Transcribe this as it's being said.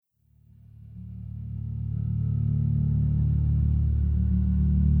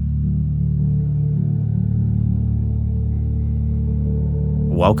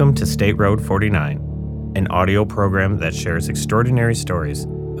Welcome to State Road 49, an audio program that shares extraordinary stories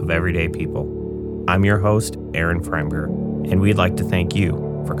of everyday people. I'm your host, Aaron Freiberger, and we'd like to thank you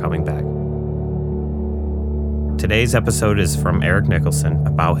for coming back. Today's episode is from Eric Nicholson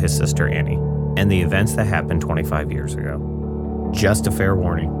about his sister Annie and the events that happened 25 years ago. Just a fair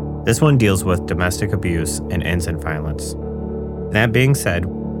warning, this one deals with domestic abuse and ends in violence. That being said,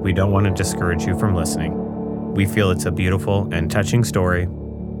 we don't want to discourage you from listening. We feel it's a beautiful and touching story.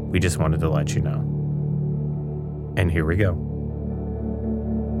 We just wanted to let you know. And here we go.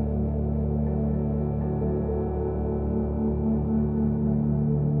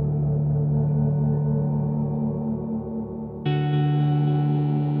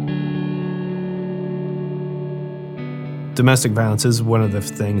 Domestic violence is one of the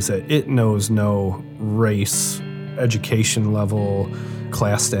things that it knows no race, education level,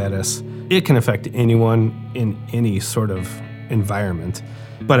 class status. It can affect anyone in any sort of environment.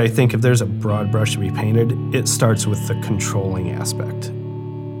 But I think if there's a broad brush to be painted, it starts with the controlling aspect.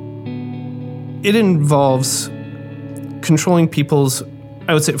 It involves controlling people's,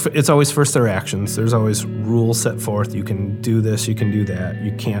 I would say it's always first their actions. There's always rules set forth. You can do this, you can do that.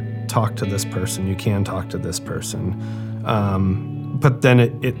 You can't talk to this person, you can talk to this person. But then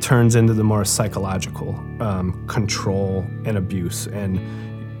it turns into the more psychological control and abuse, and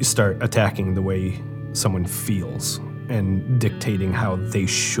you start attacking the way someone feels and dictating how they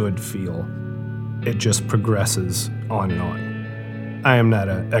should feel. It just progresses on and on. I am not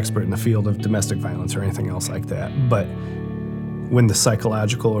an expert in the field of domestic violence or anything else like that, but when the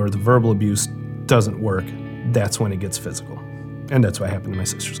psychological or the verbal abuse doesn't work, that's when it gets physical. And that's what happened in my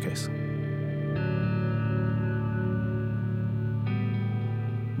sister's case.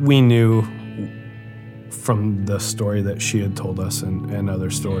 We knew from the story that she had told us and other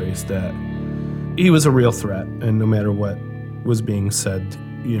stories that he was a real threat, and no matter what was being said,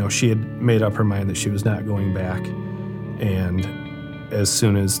 she had made up her mind that she was not going back. And as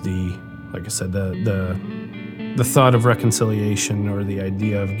soon as the thought of reconciliation or the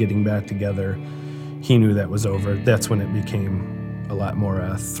idea of getting back together, he knew that was over. That's when it became a lot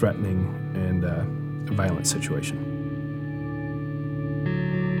more threatening and a violent situation.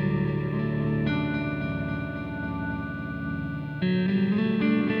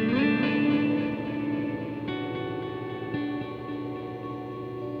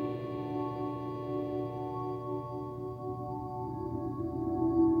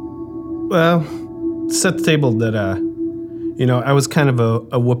 Well, set the table that, I was kind of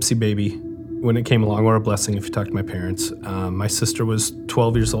a whoopsie baby when it came along, or a blessing if you talk to my parents. My sister was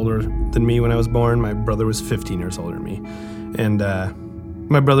 12 years older than me when I was born. My brother was 15 years older than me. And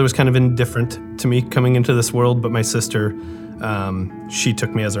my brother was kind of indifferent to me coming into this world, but my sister, she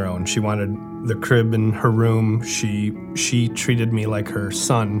took me as her own. She wanted the crib in her room. She treated me like her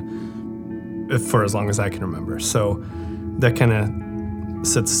son for as long as I can remember. So that kind of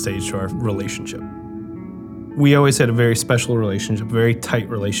sets the stage to our relationship. We always had a very special relationship, very tight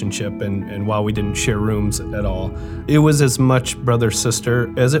relationship, and while we didn't share rooms at all, it was as much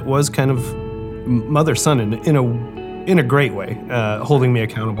brother-sister as it was kind of mother-son in a great way, holding me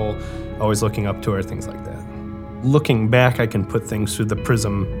accountable, always looking up to her, things like that. Looking back, I can put things through the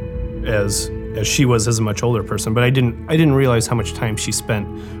prism as she was as a much older person, but I didn't realize how much time she spent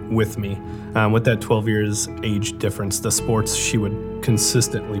with me. With that 12 years age difference, the sports she would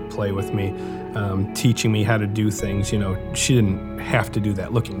consistently play with me, teaching me how to do things. She didn't have to do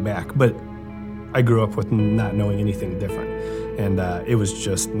that looking back, but I grew up with not knowing anything different. And it was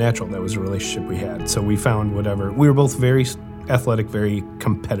just natural. That was a relationship we had. So we found whatever. We were both very athletic, very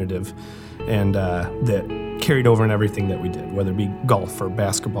competitive, and that carried over in everything that we did, whether it be golf or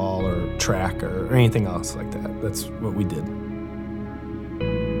basketball or track or anything else like that. That's what we did.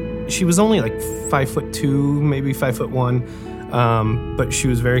 She was only like 5'2", maybe 5'1", but she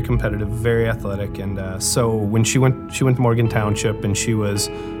was very competitive, very athletic, and so when she went to Morgan Township, and she was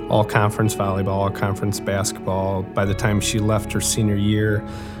all conference volleyball, all conference basketball. By the time she left her senior year,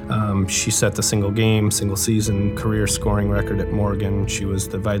 she set the single season career scoring record at Morgan. She was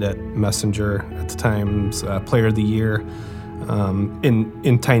the Vidette Messenger at the time's Player of the Year.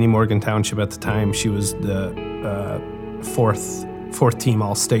 In tiny Morgan Township at the time, she was the fourth team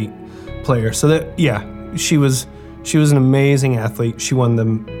All-State player. So that, she was an amazing athlete. She won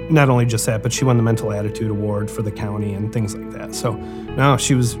not only just that, but she won the Mental Attitude Award for the county and things like that. So no,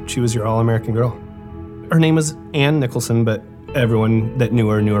 she was your All-American girl. Her name was Ann Nicholson, but everyone that knew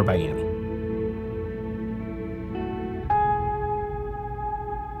her by Annie.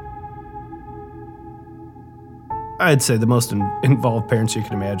 I'd say the most involved parents you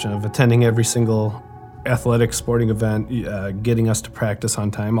can imagine, of attending every single athletic sporting event, getting us to practice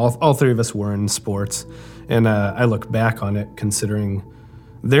on time. All three of us were in sports, and I look back on it considering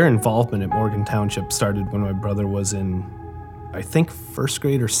their involvement at Morgan Township started when my brother was in, I think, first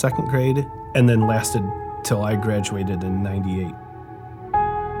grade or second grade, and then lasted till I graduated in '98.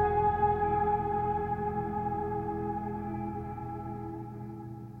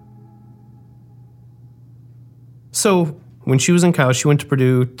 So when she was in college, she went to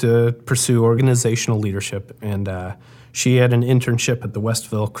Purdue to pursue organizational leadership, and she had an internship at the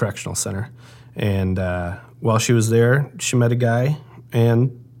Westville Correctional Center. And while she was there, she met a guy,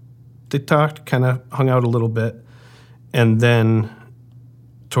 and they talked, kind of hung out a little bit. And then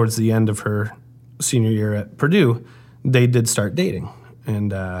towards the end of her senior year at Purdue, they did start dating.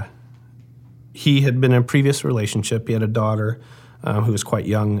 And he had been in a previous relationship. He had a daughter who was quite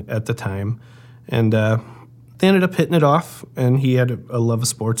young at the time. And they ended up hitting it off, and he had a love of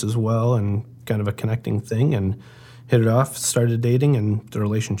sports as well and kind of a connecting thing, and hit it off, started dating, and the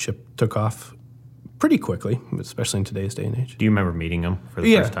relationship took off pretty quickly, especially in today's day and age. Do you remember meeting him for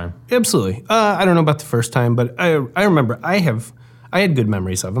the first time? Absolutely. I don't know about the first time, but I remember I had good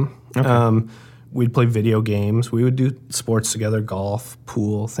memories of him. Okay. We'd play video games. We would do sports together, golf,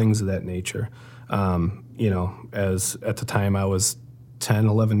 pool, things of that nature. As at the time I was 10,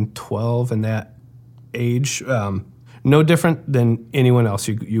 11, 12, and that age, no different than anyone else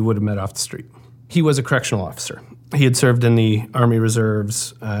you would have met off the street. He was a correctional officer. He had served in the Army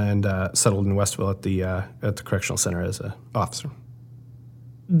Reserves and settled in Westville at the Correctional Center as an officer.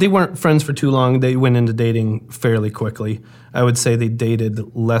 They weren't friends for too long. They went into dating fairly quickly. I would say they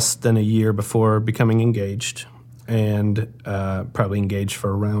dated less than a year before becoming engaged, and probably engaged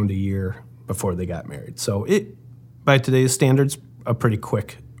for around a year before they got married. So it, by today's standards, a pretty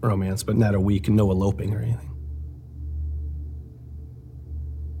quick romance, but not a week, and no eloping or anything.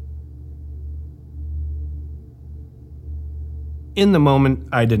 In the moment,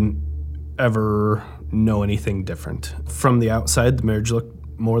 I didn't ever know anything different. From the outside, the marriage looked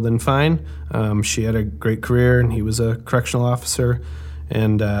more than fine. She had a great career, and he was a correctional officer,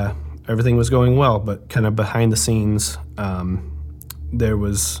 and everything was going well. But kind of behind the scenes, there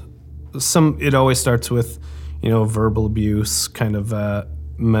was it always starts with, verbal abuse, kind of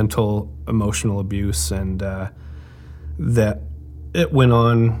mental, emotional abuse, and that it went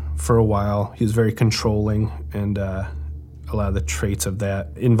on for a while. He was very controlling, and a lot of the traits of that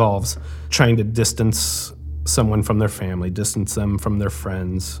involves trying to distance someone from their family, distance them from their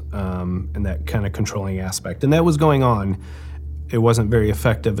friends, and that kind of controlling aspect. And that was going on. It wasn't very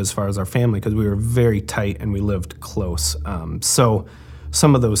effective as far as our family because we were very tight and we lived close. So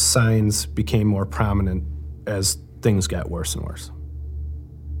some of those signs became more prominent as things got worse and worse.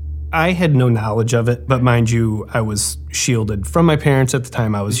 I had no knowledge of it, but mind you, I was shielded from my parents at the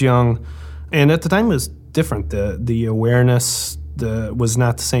time. I was young, and at the time it was different. The awareness was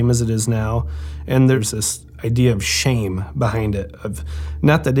not the same as it is now, and there's this idea of shame behind it, of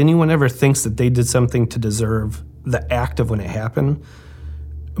not that anyone ever thinks that they did something to deserve the act of when it happened,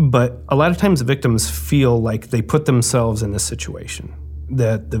 but a lot of times the victims feel like they put themselves in this situation,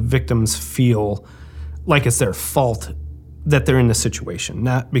 that the victims feel like it's their fault that they're in this situation,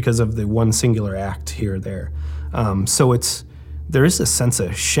 not because of the one singular act here or there. So there is a sense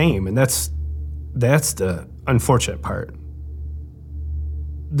of shame, and that's the unfortunate part.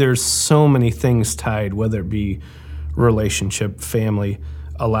 There's so many things tied, whether it be relationship, family.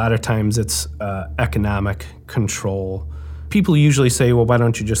 A lot of times it's economic control. People usually say, well, why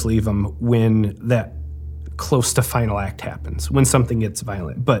don't you just leave them when that close to final act happens, when something gets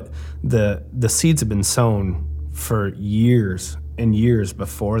violent. But the seeds have been sown for years and years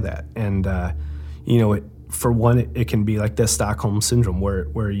before that. And, for one, it can be like the Stockholm Syndrome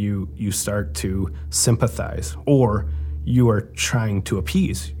where you start to sympathize, or you are trying to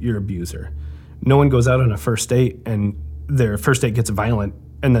appease your abuser. No one goes out on a first date and their first date gets violent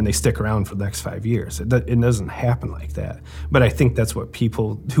and then they stick around for the next 5 years. It doesn't happen like that. But I think that's what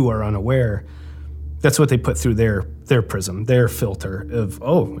people who are unaware, that's what they put through their prism, their filter of,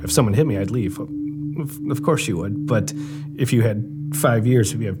 if someone hit me, I'd leave. Of course you would. But if you had 5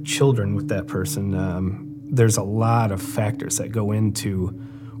 years, if you have children with that person, there's a lot of factors that go into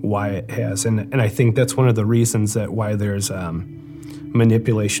why it has. And I think that's one of the reasons that why there's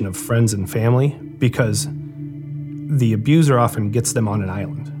manipulation of friends and family, because the abuser often gets them on an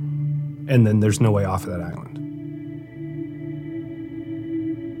island, and then there's no way off of that island.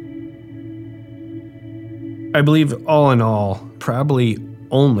 I believe all in all, probably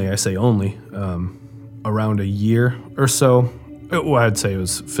only around a year or so. Well, I'd say it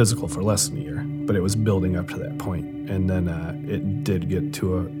was physical for less than a year, but it was building up to that point. And then it did get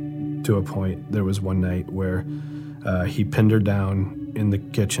to to a point. There was one night where he pinned her down in the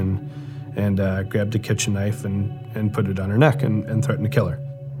kitchen and grabbed a kitchen knife and put it on her neck and threatened to kill her.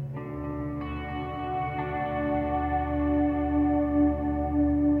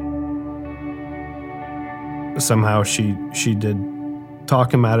 Somehow she did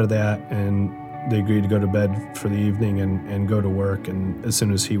talk him out of that, and they agreed to go to bed for the evening and go to work. And as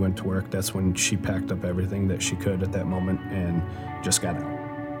soon as he went to work, that's when she packed up everything that she could at that moment and just got out.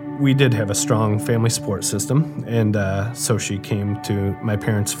 We did have a strong family support system, and so she came to my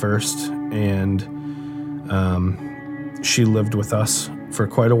parents first, and she lived with us for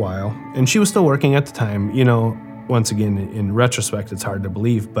quite a while. And she was still working at the time. You know, once again, in retrospect, it's hard to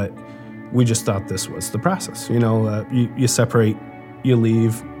believe, but we just thought this was the process. You know, you separate, you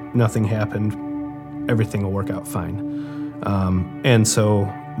leave, nothing happened, everything will work out fine. And so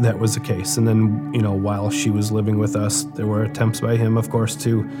that was the case. And then, you know, while she was living with us, there were attempts by him, of course,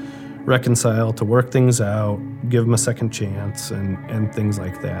 to reconcile, to work things out, give him a second chance, and things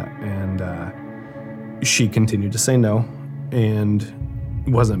like that. And she continued to say no and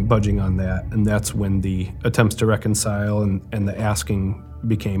wasn't budging on that. And that's when the attempts to reconcile and the asking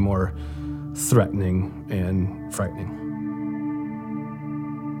became more threatening and frightening.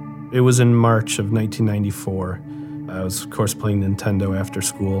 It was in March of 1994. I was, of course, playing Nintendo after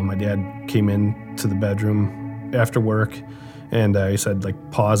school. My dad came in to the bedroom after work, and he said,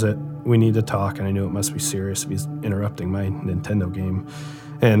 pause it. We need to talk. And I knew it must be serious if he's interrupting my Nintendo game.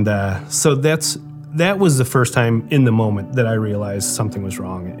 And so that was the first time in the moment that I realized something was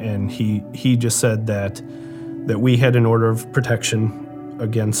wrong. And he just said that we had an order of protection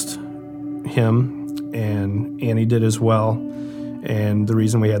against him, and Annie did as well. And the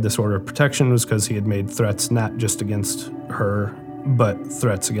reason we had this order of protection was because he had made threats not just against her, but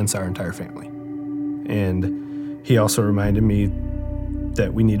threats against our entire family. And he also reminded me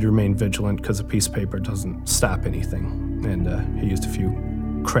that we need to remain vigilant because a piece of paper doesn't stop anything. And he used a few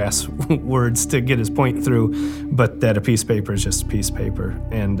crass words to get his point through, but that a piece of paper is just a piece of paper,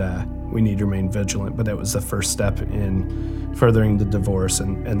 and we need to remain vigilant. But that was the first step in furthering the divorce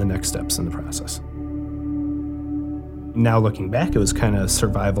and the next steps in the process. Now looking back, it was kind of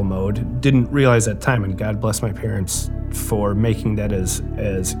survival mode. Didn't realize at the time, and God bless my parents for making that as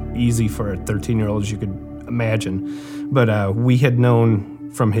easy for a 13-year-old as you could imagine. But we had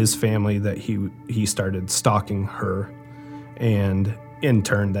known from his family that he started stalking her, and in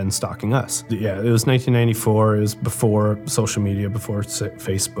turn then stalking us. Yeah, it was 1994. It was before social media, before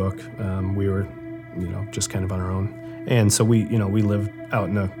Facebook. We were, just kind of on our own. And so we lived out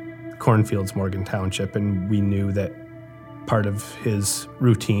in the cornfields, Morgan Township, and we knew that part of his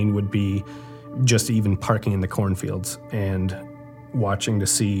routine would be just even parking in the cornfields and watching to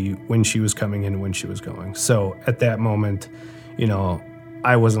see when she was coming in and when she was going. So at that moment,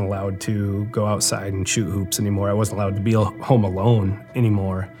 I wasn't allowed to go outside and shoot hoops anymore. I wasn't allowed to be home alone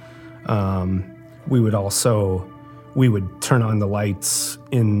anymore. We would turn on the lights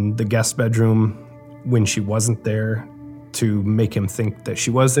in the guest bedroom when she wasn't there to make him think that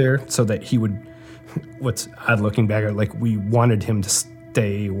she was there, so that he would, what's odd looking back, we wanted him to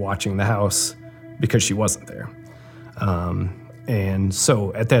stay watching the house because she wasn't there. And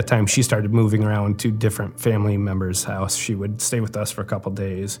so at that time, she started moving around to different family members' house. She would stay with us for a couple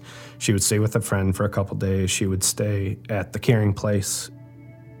days. She would stay with a friend for a couple days. She would stay at the caring place.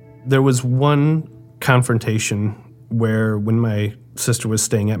 There was one confrontation where when my sister was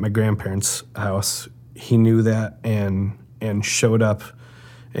staying at my grandparents' house, he knew that and showed up.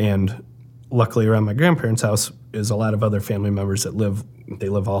 And luckily around my grandparents' house is a lot of other family members that live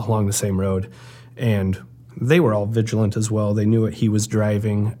all along the same road. And they were all vigilant as well. They knew what he was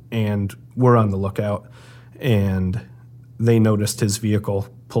driving and were on the lookout. And they noticed his vehicle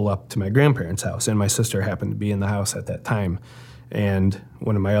pull up to my grandparents' house. And my sister happened to be in the house at that time. And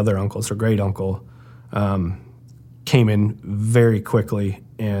one of my other uncles, or great uncle, came in very quickly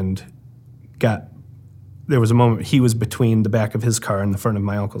and there was a moment he was between the back of his car and the front of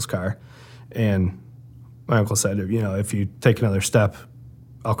my uncle's car. And my uncle said, if you take another step,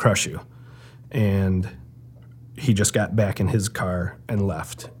 I'll crush you. And he just got back in his car and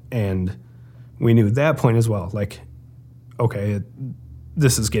left. And we knew at that point as well, okay,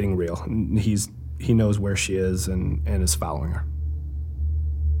 this is getting real. He knows where she is and is following her.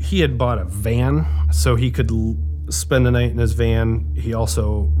 He had bought a van so he could spend the night in his van. He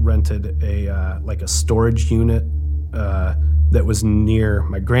also rented a storage unit that was near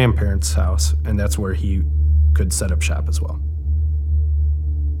my grandparents' house, and that's where he could set up shop as well.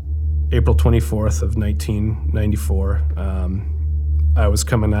 April 24th of 1994, I was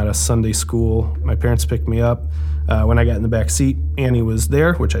coming out of Sunday school. My parents picked me up. When I got in the back seat, Annie was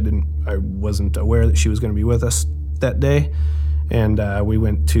there, which I wasn't aware that she was going to be with us that day. And we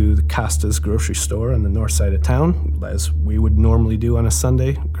went to the Costa's grocery store on the north side of town, as we would normally do on a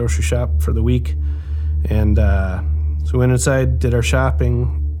Sunday, grocery shop for the week. And so we went inside, did our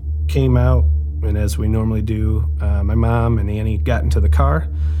shopping, came out, and as we normally do, my mom and Annie got into the car,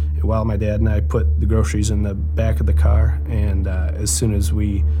 while my dad and I put the groceries in the back of the car. And as soon as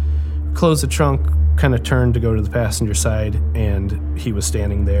we closed the trunk, kind of turned to go to the passenger side, and he was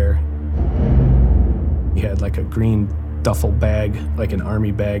standing there. He had like a green duffel bag, like an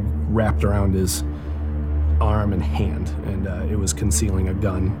army bag, wrapped around his arm and hand, and it was concealing a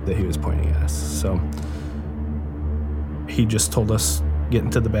gun that he was pointing at us. So he just told us, get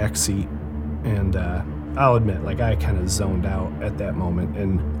into the back seat, and I'll admit, like, I kind of zoned out at that moment,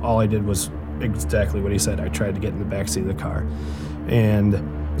 and all I did was exactly what he said. I tried to get in the back seat of the car,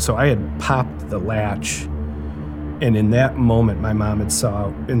 and so I had popped the latch, and in that moment, my mom had saw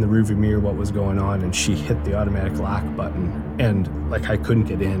in the rearview mirror what was going on, and she hit the automatic lock button, and like I couldn't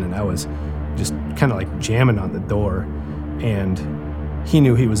get in, and I was just kind of like jamming on the door, and he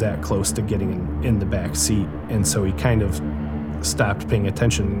knew he was that close to getting in the back seat, and so he kind of stopped paying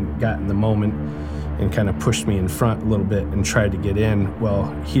attention, got in the moment, and kind of pushed me in front a little bit and tried to get in.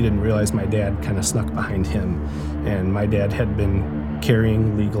 Well, he didn't realize my dad kind of snuck behind him, and my dad had been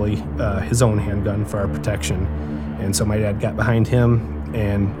carrying legally his own handgun for our protection. And so my dad got behind him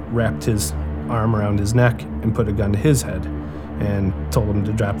and wrapped his arm around his neck and put a gun to his head and told him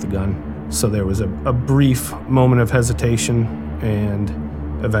to drop the gun. So there was a brief moment of hesitation, and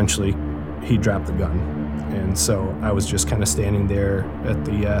eventually he dropped the gun. And so I was just kind of standing there at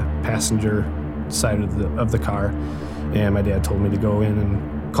the passenger side of the car, and my dad told me to go in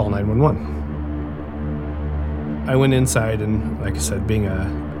and call 911. I went inside, and like I said, being a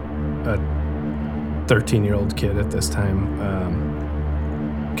 13-year-old kid at this time,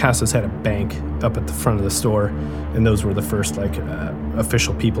 Casas had a bank up at the front of the store, and those were the first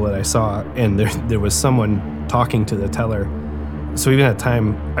official people that I saw, and there was someone talking to the teller. So even at the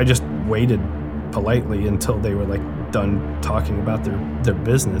time, I just waited politely until they were done talking about their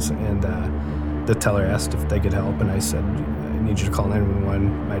business, and the teller asked if they could help, and I said, I need you to call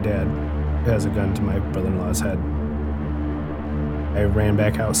 911. My dad has a gun to my brother-in-law's head. I ran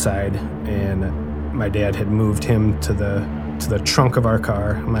back outside, and my dad had moved him to the trunk of our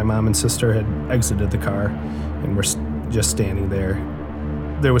car. My mom and sister had exited the car, and we're just standing there.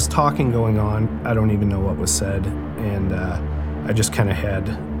 There was talking going on. I don't even know what was said, and I just kind of had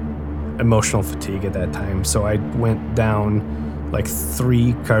emotional fatigue at that time. So I went down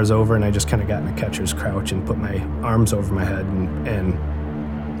 3 cars over, and I just kind of got in a catcher's crouch and put my arms over my head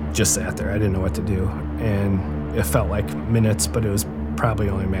and just sat there. I didn't know what to do, and it felt like minutes, but it was probably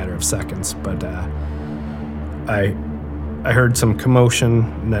only a matter of seconds. But I heard some commotion,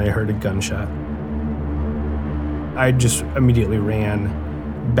 and then I heard a gunshot. I just immediately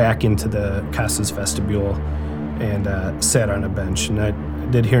ran back into the Casas vestibule and sat on a bench, and I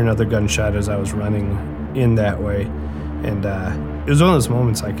did hear another gunshot as I was running in that way. And it was one of those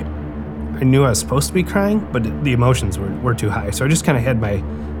moments, I knew I was supposed to be crying, but the emotions were too high. So I just kind of had my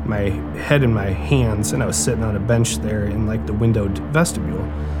head in my hands, and I was sitting on a bench there in the windowed vestibule.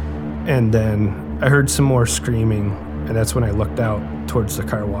 And then I heard some more screaming, and that's when I looked out towards the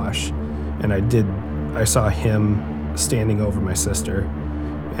car wash, and I saw him standing over my sister,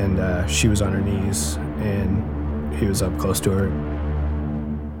 and she was on her knees, and he was up close to her.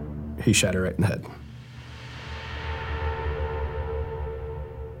 He shot her right in the head.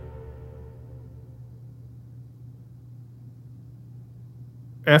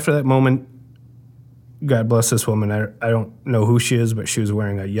 After that moment, God bless this woman, I don't know who she is, but she was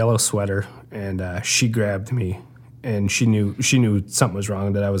wearing a yellow sweater, and she grabbed me, and she knew something was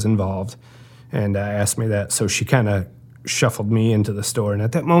wrong, that I was involved, and asked me that. So she kind of shuffled me into the store, and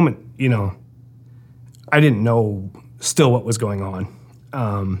at that moment, I didn't know still what was going on.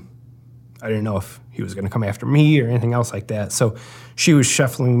 I didn't know if he was going to come after me or anything else like that. So she was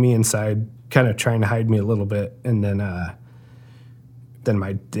shuffling me inside, kind of trying to hide me a little bit, and then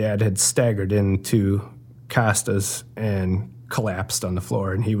my dad had staggered into Costa's and collapsed on the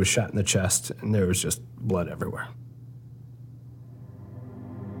floor, and he was shot in the chest, and there was just blood everywhere.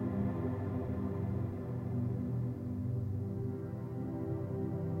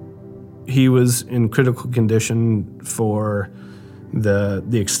 He was in critical condition for the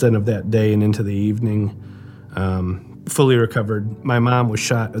extent of that day and into the evening. Fully recovered. My mom was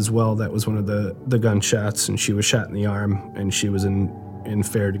shot as well. That was one of the gunshots, and she was shot in the arm, and she was in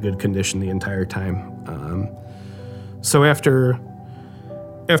fair to good condition the entire time. So after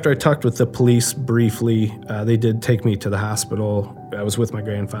After I talked with the police briefly, they did take me to the hospital. I was with my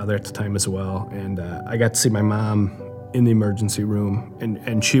grandfather at the time as well, and I got to see my mom in the emergency room,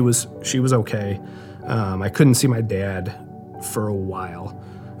 and she was okay. I couldn't see my dad for a while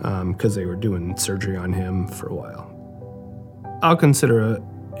because they were doing surgery on him for a while. I'll consider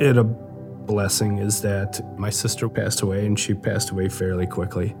it a blessing is that my sister passed away, and she passed away fairly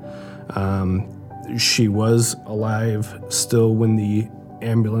quickly. She was alive still when the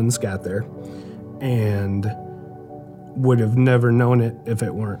ambulance got there, and would have never known it if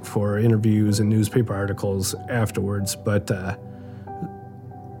it weren't for interviews and newspaper articles afterwards. But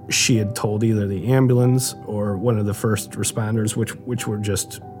she had told either the ambulance or one of the first responders, which were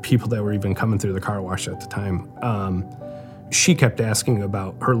just people that were even coming through the car wash at the time. She kept asking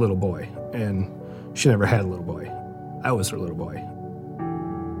about her little boy, and she never had a little boy. I was her little boy.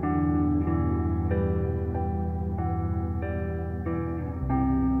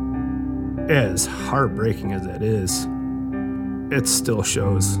 As heartbreaking as it is, it still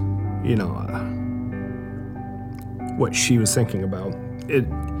shows, what she was thinking about.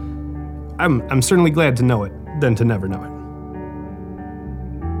 I'm certainly glad to know it than to never know it.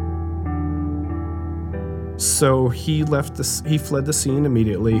 So he fled the scene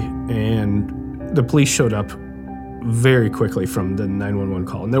immediately, and the police showed up very quickly from the 911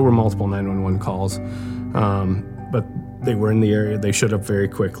 call. And there were multiple 911 calls, but they were in the area. They showed up very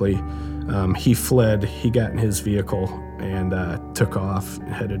quickly. He fled, he got in his vehicle and took off,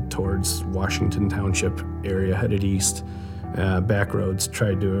 headed towards Washington Township area, headed east, back roads,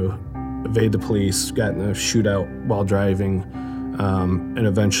 tried to evade the police, got in a shootout while driving, and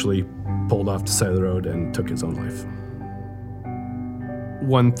eventually pulled off the side of the road and took his own life.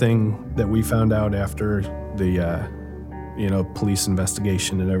 One thing that we found out after the police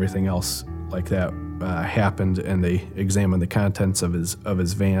investigation and everything else like that happened, and they examined the contents of his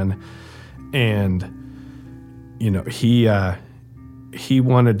van, and he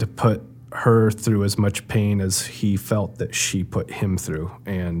wanted to put her through as much pain as he felt that she put him through,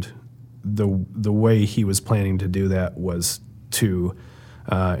 and the way he was planning to do that was to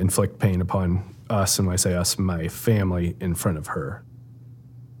inflict pain upon us, and when I say us, my family, in front of her.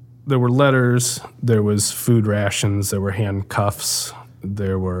 There were letters, there was food rations, there were handcuffs,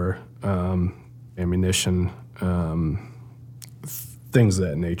 there were ammunition, things of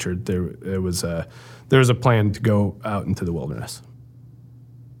that nature. There was a plan to go out into the wilderness.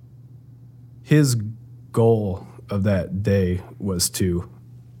 His goal of that day was to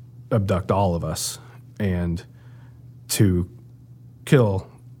abduct all of us and to kill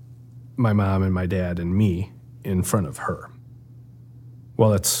my mom and my dad and me in front of her.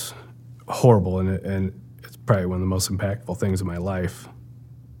 Well, it's horrible, and it's probably one of the most impactful things in my life.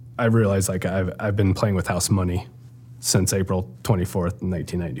 I realized I've been playing with house money since April 24th,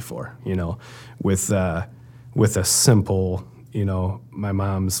 1994, with a simple, my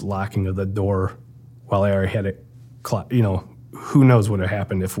mom's locking of the door while I already had it, who knows what would have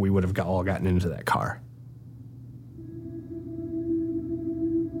happened if we would have all gotten into that car.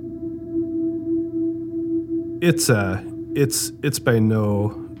 It's by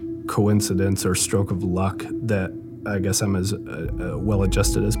no coincidence or stroke of luck that I guess I'm as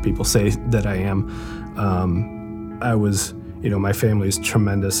well-adjusted as people say that I am. I was, my family's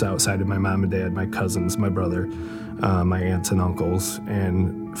tremendous outside of my mom and dad, my cousins, my brother, my aunts and uncles,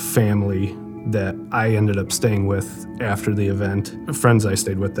 and family that I ended up staying with after the event, friends I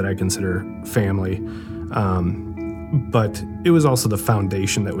stayed with that I consider family. But it was also the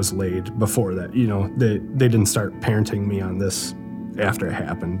foundation that was laid before that. They didn't start parenting me on this after it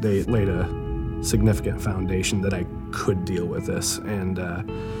happened. They laid a significant foundation that I could deal with this. And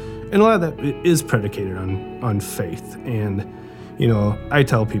a lot of that is predicated on faith. And, I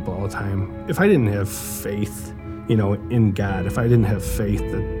tell people all the time, if I didn't have faith, in God, if I didn't have faith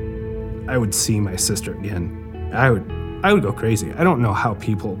that I would see my sister again, I would go crazy. I don't know how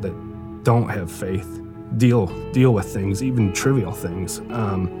people that don't have faith deal with things, even trivial things,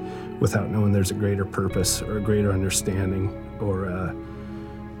 without knowing there's a greater purpose or a greater understanding or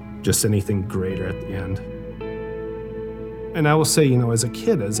just anything greater at the end. And I will say, as a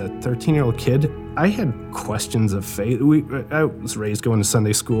kid, as a 13-year-old kid, I had questions of faith. I was raised going to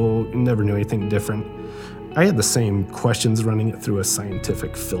Sunday school, never knew anything different. I had the same questions, running it through a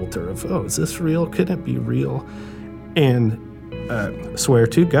scientific filter of, is this real? Could it be real? And swear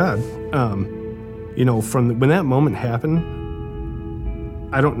to God, from when that moment happened,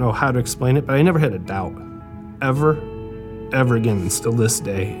 I don't know how to explain it, but I never had a doubt, ever again, and still this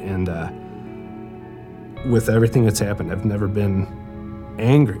day. And with everything that's happened, I've never been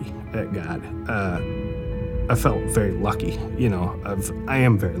angry at God. I felt very lucky. I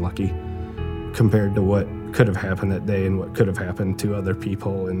am very lucky compared to what could have happened that day and what could have happened to other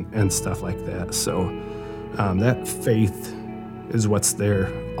people and stuff like that. So that faith is what's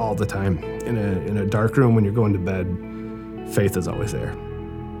there all the time. In a dark room when you're going to bed, faith is always there.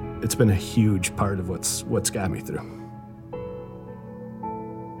 It's been a huge part of what's got me through.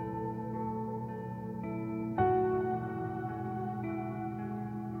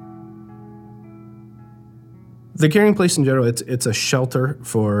 The Caring Place in general, it's a shelter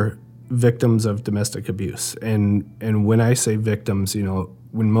for victims of domestic abuse. And when I say victims,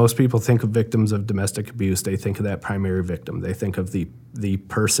 when most people think of victims of domestic abuse, they think of that primary victim. They think of the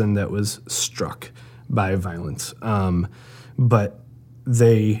person that was struck by violence. But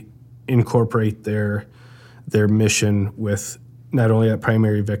they incorporate their mission with not only that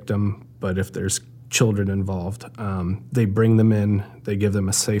primary victim, but if there's children involved, they bring them in, they give them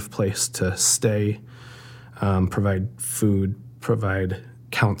a safe place to stay, provide food, provide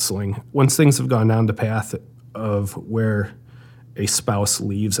counseling. Once things have gone down the path of where a spouse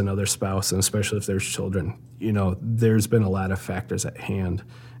leaves another spouse, and especially if there's children, there's been a lot of factors at hand,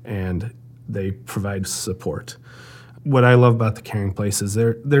 and they provide support. What I love about the Caring Place is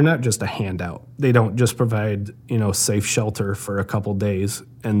they're not just a handout. They don't just provide, safe shelter for a couple days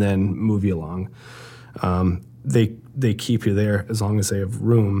and then move you along. They keep you there as long as they have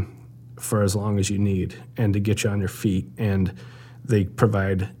room for as long as you need and to get you on your feet. And they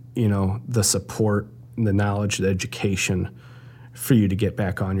provide, the support, the knowledge, the education for you to get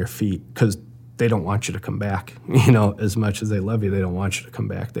back on your feet, because they don't want you to come back. As much as they love you, they don't want you to come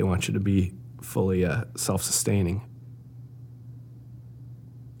back. They want you to be fully self-sustaining.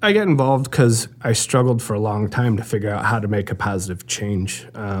 I got involved because I struggled for a long time to figure out how to make a positive change.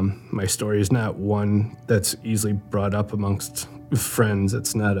 My story is not one that's easily brought up amongst friends.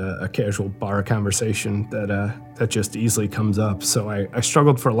 It's not a casual bar conversation that just easily comes up. So I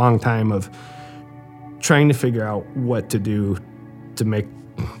struggled for a long time of trying to figure out what to do to make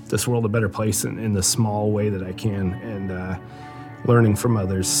this world a better place in the small way that I can, and learning from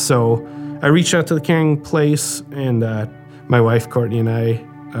others. So I reached out to the Caring Place, and my wife, Courtney, and I,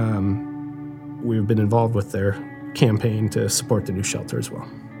 we've been involved with their campaign to support the new shelter as well.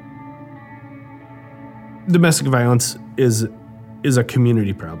 Domestic violence is a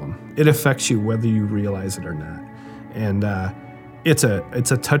community problem. It affects you whether you realize it or not. And it's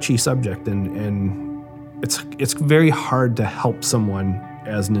a touchy subject, and it's very hard to help someone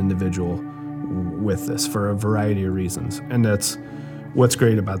as an individual with this for a variety of reasons. And that's what's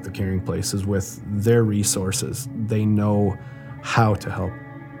great about the Caring Place, is with their resources, they know how to help.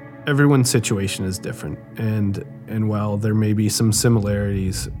 Everyone's situation is different, and while there may be some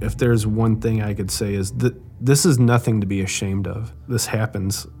similarities, if there's one thing I could say is that this is nothing to be ashamed of. This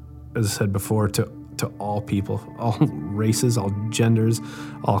happens, as I said before, to all people, all races, all genders,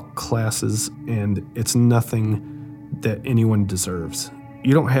 all classes, and it's nothing that anyone deserves.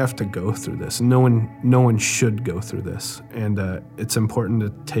 You don't have to go through this. No one should go through this, and it's important to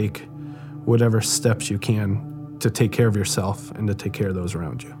take whatever steps you can to take care of yourself and to take care of those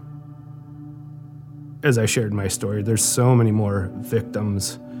around you. As I shared my story, there's so many more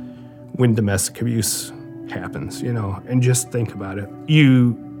victims when domestic abuse happens, and just think about it.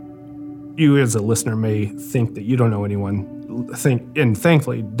 You as a listener may think that you don't know anyone, and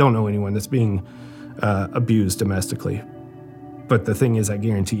thankfully don't know anyone that's being abused domestically. But the thing is, I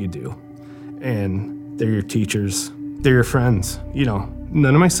guarantee you do. And they're your teachers, they're your friends.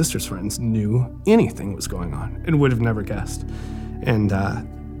 None of my sister's friends knew anything was going on and would have never guessed. And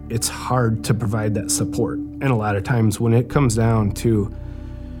it's hard to provide that support. And a lot of times when it comes down to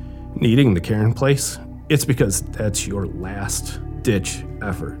needing the Caring Place, it's because that's your last ditch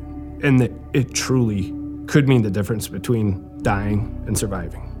effort. And that it truly could mean the difference between dying and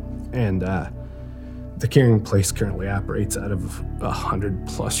surviving. And the Caring Place currently operates out of a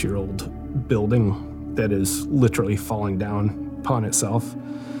 100-plus-year-old building that is literally falling down upon itself.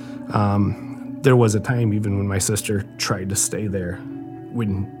 There was a time even when my sister tried to stay there,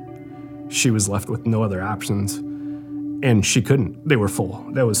 when she was left with no other options, and she couldn't. They were full.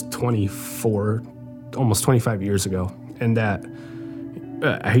 That was 24, almost 25 years ago. And that,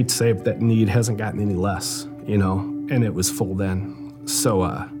 I hate to say it, but that need hasn't gotten any less, and it was full then.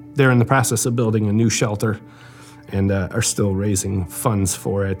 So they're in the process of building a new shelter and are still raising funds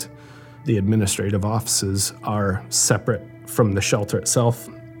for it. The administrative offices are separate from the shelter itself,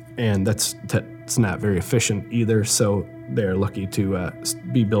 and that's not very efficient either. So they're lucky to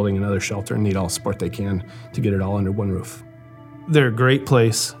be building another shelter and need all the support they can to get it all under one roof. They're a great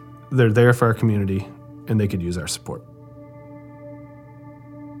place. They're there for our community, and they could use our support.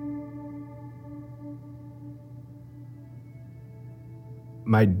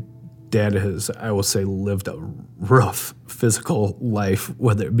 My dad has, I will say, lived a rough physical life,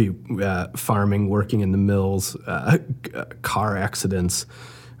 whether it be farming, working in the mills, car accidents,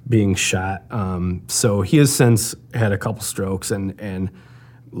 being shot. So he has since had a couple strokes, and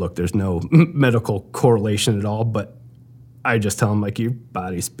look, there's no medical correlation at all, but I just tell him, like, your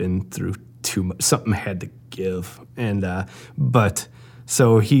body's been through too much. Something had to give. And but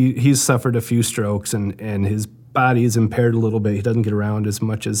so he's suffered a few strokes, and his body is impaired a little bit. He doesn't get around as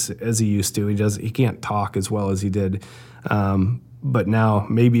much as he used to. He can't talk as well as he did. But now,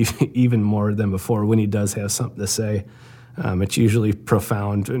 maybe even more than before, when he does have something to say, it's usually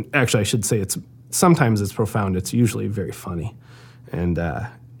profound. And actually, I should say sometimes it's profound. It's usually very funny. And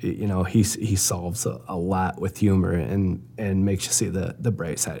he solves a lot with humor and makes you see the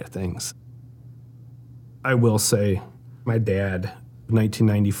bright side of things. I will say, my dad,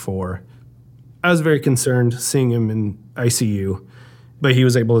 1994, I was very concerned seeing him in ICU, but he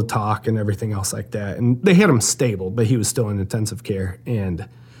was able to talk and everything else like that. And they had him stable, but he was still in intensive care. And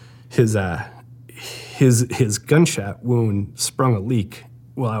his gunshot wound sprung a leak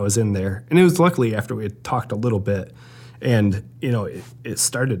while I was in there. And it was luckily after we had talked a little bit. And, it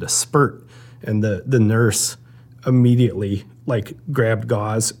started to spurt. And the nurse immediately, grabbed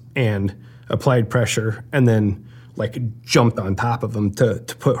gauze and applied pressure, and then jumped on top of him to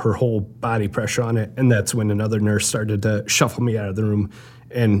put her whole body pressure on it. And that's when another nurse started to shuffle me out of the room.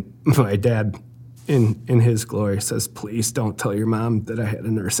 And my dad, in his glory, says, "Please don't tell your mom that I had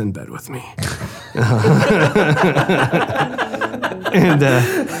a nurse in bed with me." And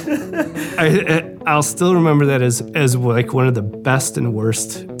I'll still remember that as one of the best and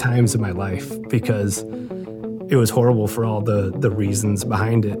worst times of my life, because it was horrible for all the reasons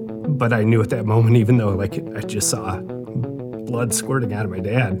behind it. But I knew at that moment, even though I just saw blood squirting out of my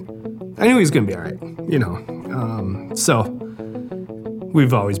dad, I knew he was going to be all right, So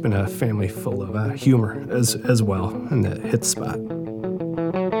we've always been a family full of humor as well, and that hits spot.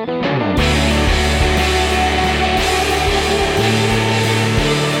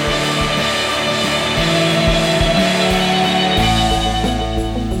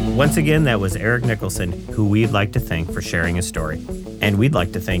 Once again, that was Eric Nicholson, who we'd like to thank for sharing his story. And we'd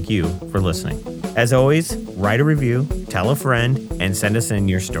like to thank you for listening. As always, write a review, tell a friend, and send us in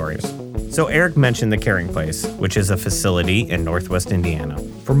your stories. So Eric mentioned the Caring Place, which is a facility in Northwest Indiana.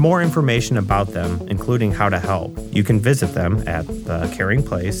 For more information about them, including how to help, you can visit them at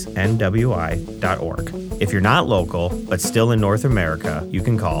thecaringplacenwi.org. If you're not local, but still in North America, you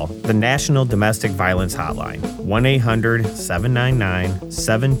can call the National Domestic Violence Hotline,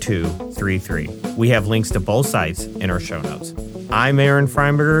 1-800-799-7233. We have links to both sites in our show notes. I'm Aaron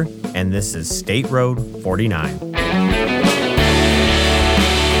Freinberger, and this is State Road 49.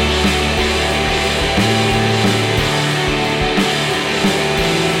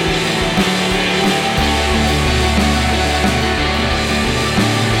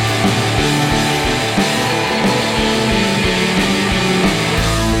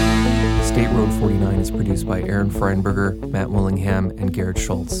 State Road 49 is produced by Aaron Freinberger, Matt Willingham, and Garrett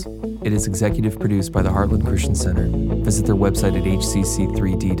Schultz. It is executive produced by the Heartland Christian Center. Visit their website at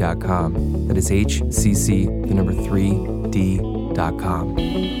hcc3d.com. That is hcc3d.com.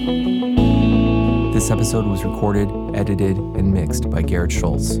 This episode was recorded, edited, and mixed by Garrett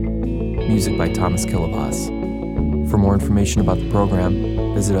Schultz. Music by Thomas Kilabas. For more information about the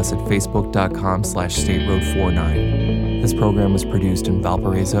program, visit us at facebook.com/stateroad49. This program was produced in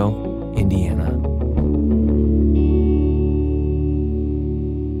Valparaiso, Indiana.